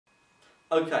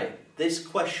Okay, this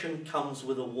question comes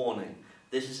with a warning.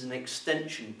 This is an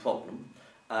extension problem,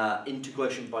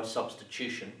 integration by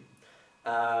substitution,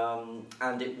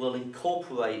 and it will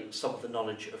incorporate some of the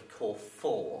knowledge of Core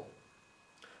 4.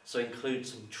 So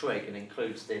includes some trig and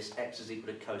includes this x is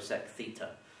equal to cosec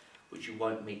theta, which you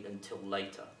won't meet until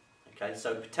later. Okay,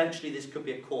 so potentially this could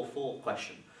be a Core 4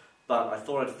 question, but I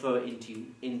thought I'd throw it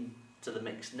into the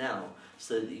mix now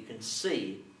so that you can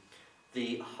see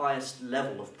the highest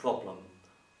level of problem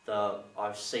that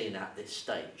I've seen at this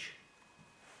stage.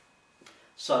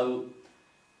 So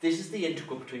this is the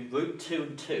integral between root 2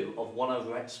 and 2 of 1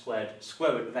 over x squared,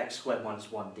 square root of x squared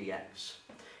minus 1 dx.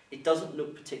 It doesn't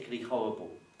look particularly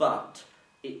horrible, but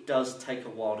it does take a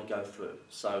while to go through.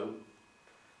 So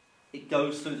it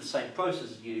goes through the same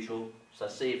process as usual, so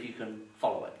see if you can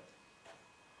follow it.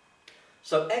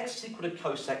 So x is equal to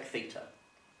cosec theta.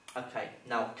 Okay,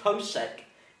 now cosec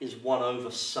is 1 over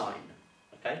sine.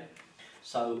 Okay,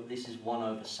 so this is 1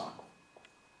 over sine.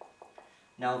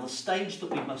 Now the stage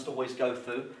that we must always go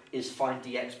through is find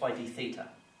dx by d theta.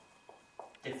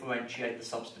 Differentiate the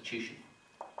substitution.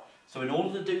 So in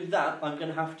order to do that, I'm going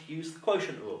to have to use the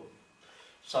quotient rule.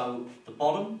 So the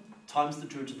bottom times the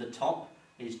derivative of the top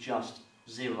is just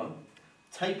 0.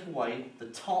 Take away the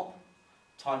top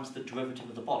times the derivative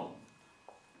of the bottom.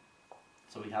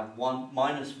 So we have 1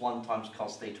 minus 1 times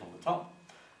cos theta on the top,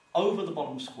 over the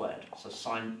bottom squared, so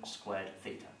sine squared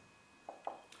theta.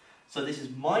 So this is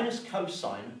minus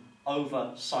cosine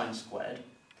over sine squared,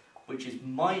 which is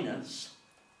minus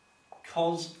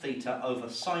cos theta over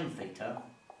sine theta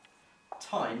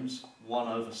times 1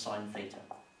 over sine theta.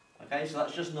 Okay, so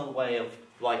that's just another way of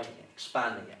writing it,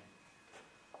 expanding it.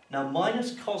 Now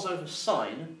minus cos over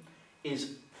sine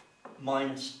is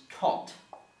minus cot.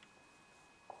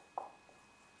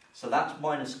 So that's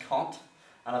minus cot,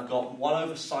 and I've got 1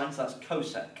 over sine, so that's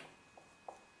cosec.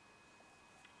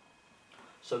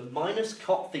 So minus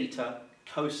cot theta,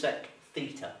 cosec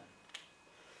theta.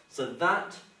 So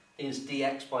that is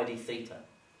dx by d theta.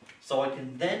 So I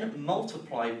can then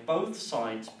multiply both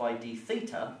sides by d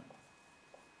theta,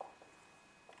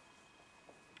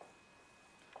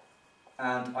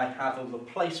 and I have a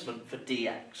replacement for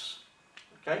dx.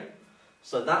 Okay?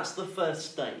 So that's the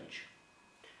first stage.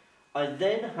 I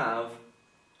then have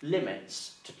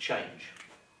limits to change.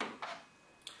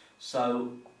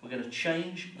 So we're going to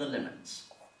change the limits.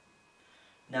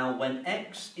 Now when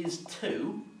x is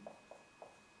 2,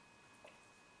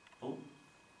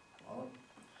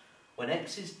 when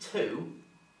x is 2,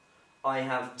 I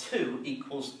have 2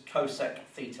 equals cosec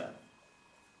theta.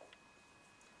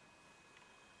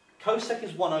 Cosec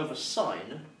is 1 over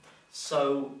sine,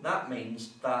 so that means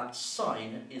that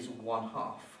sine is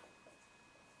 1/2.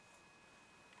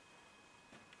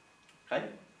 Okay?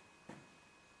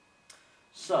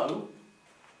 So,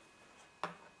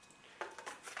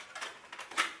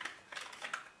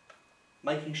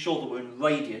 making sure that we're in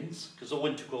radians, because all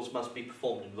integrals must be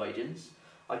performed in radians,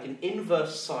 I can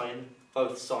inverse sine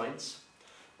both sides,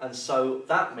 and so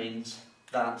that means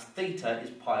that theta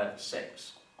is pi over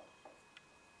 6.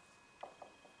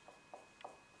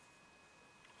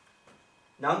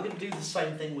 Now I'm going to do the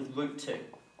same thing with root 2.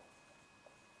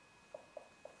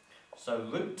 So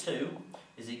root 2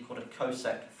 is equal to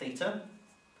cosec theta.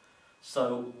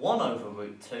 So 1 over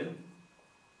root 2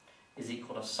 is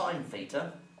equal to sine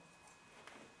theta.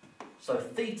 So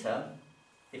theta,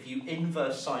 if you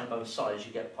inverse sine both sides,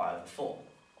 you get pi over 4.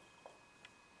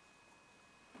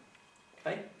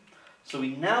 Okay? So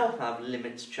we now have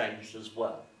limits changed as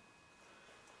well.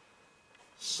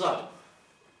 So,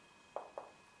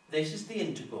 this is the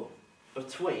integral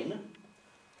between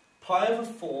pi over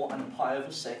 4 and pi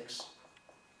over 6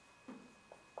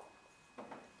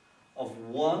 of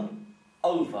 1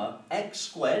 over x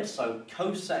squared, so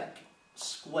cosec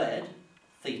squared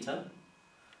theta.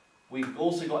 We've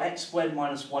also got x squared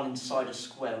minus 1 inside a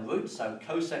square root, so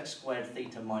cosec squared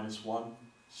theta minus 1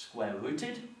 square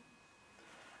rooted.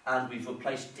 And we've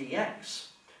replaced dx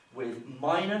with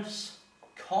minus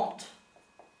cot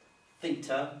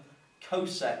theta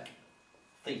cosec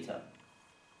theta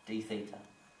d theta.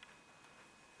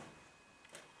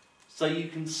 So you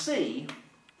can see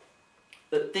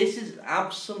that this is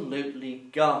absolutely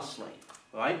ghastly,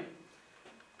 right?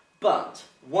 But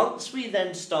once we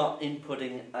then start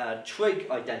inputting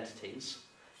trig identities,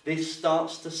 this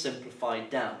starts to simplify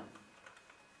down.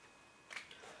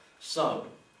 So,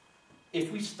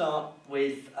 if we start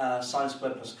with sine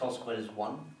squared plus cos squared is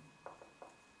 1,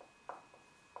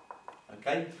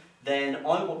 okay, then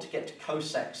I want to get to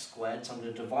cosec squared, so I'm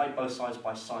going to divide both sides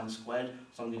by sine squared,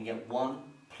 so I'm going to get 1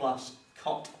 plus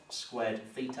cot squared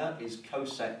theta is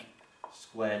cosec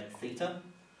squared theta.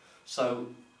 So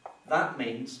that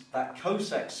means that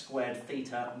cosec squared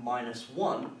theta minus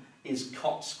 1 is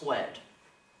cot squared.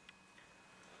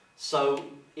 So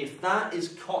if that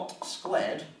is cot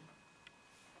squared,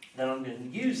 then I'm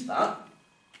going to use that.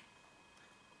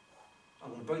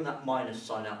 I'm going to bring that minus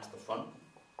sign out to the front.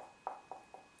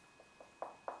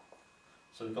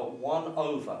 So we've got 1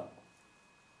 over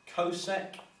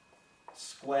cosec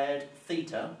squared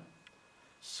theta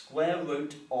square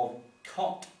root of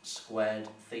cot squared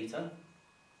theta.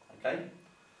 Okay?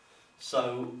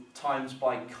 So times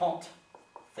by cot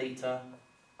theta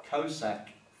cosec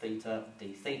theta d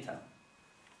theta.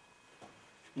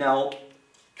 Now,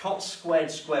 cot squared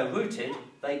square rooted,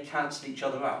 they cancel each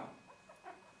other out.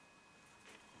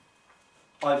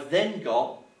 I've then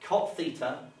got cot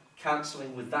theta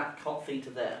cancelling with that cot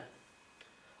theta there.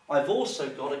 I've also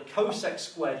got a cosec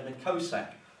squared and a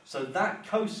cosec. So that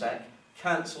cosec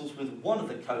cancels with one of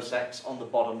the cosecs on the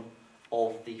bottom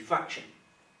of the fraction.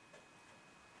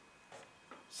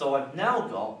 So I've now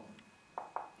got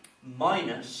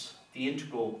minus the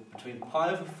integral between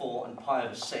pi over 4 and pi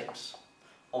over 6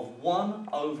 of 1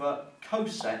 over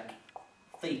cosec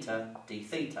theta d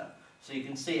theta. So you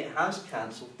can see it has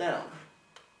cancelled down.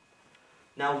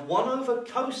 Now 1 over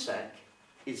cosec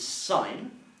is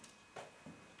sine.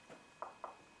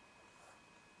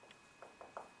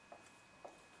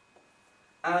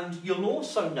 And you'll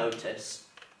also notice,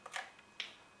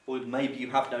 or maybe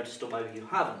you have noticed or maybe you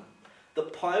haven't,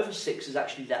 that pi over 6 is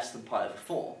actually less than pi over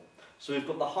 4. So we've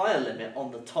got the higher limit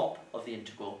on the top of the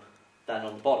integral than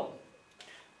on the bottom.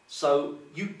 So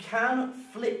you can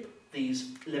flip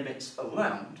these limits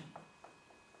around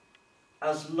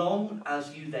as long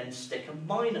as you then stick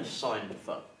a minus sign in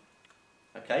front.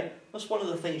 Okay? That's one of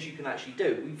the things you can actually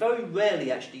do. We very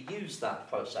rarely actually use that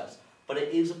process, but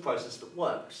it is a process that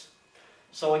works.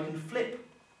 So I can flip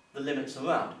the limits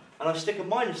around, and I stick a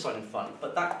minus sign in front,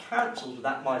 but that cancels with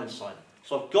that minus sign.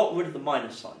 So I've got rid of the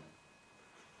minus sign.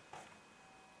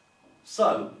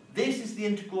 So this is the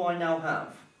integral I now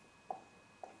have.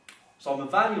 So I'm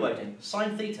evaluating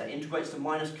sine theta integrates to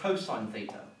minus cosine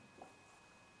theta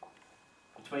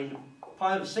between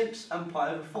pi over 6 and pi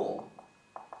over 4.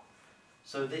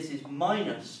 So this is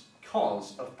minus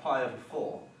cos of pi over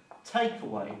 4, take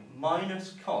away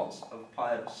minus cos of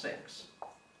pi over 6.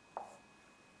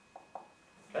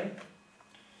 Okay?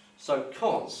 So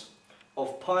cos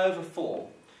of pi over 4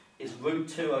 is root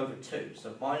 2 over 2,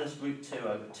 so minus root 2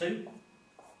 over 2.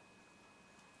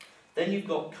 Then you've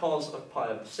got cos of pi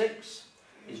over 6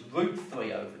 is root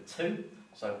 3 over 2,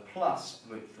 so plus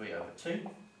root 3 over 2.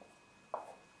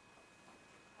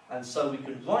 And so we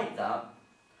can write that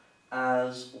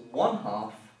as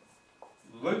 1/2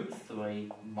 root 3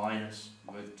 minus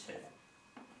root 2.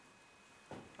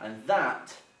 And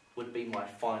that would be my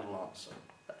final answer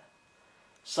there.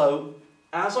 So,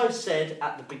 as I said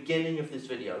at the beginning of this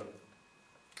video,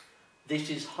 this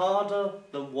is harder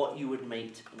than what you would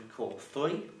meet in Core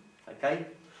 3. Okay?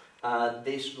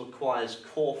 This requires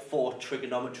Core 4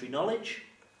 trigonometry knowledge.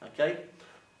 Okay?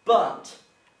 But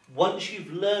once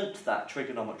you've learnt that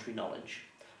trigonometry knowledge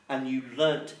and you've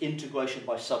learnt integration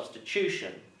by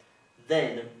substitution,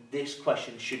 then this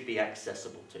question should be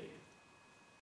accessible to you.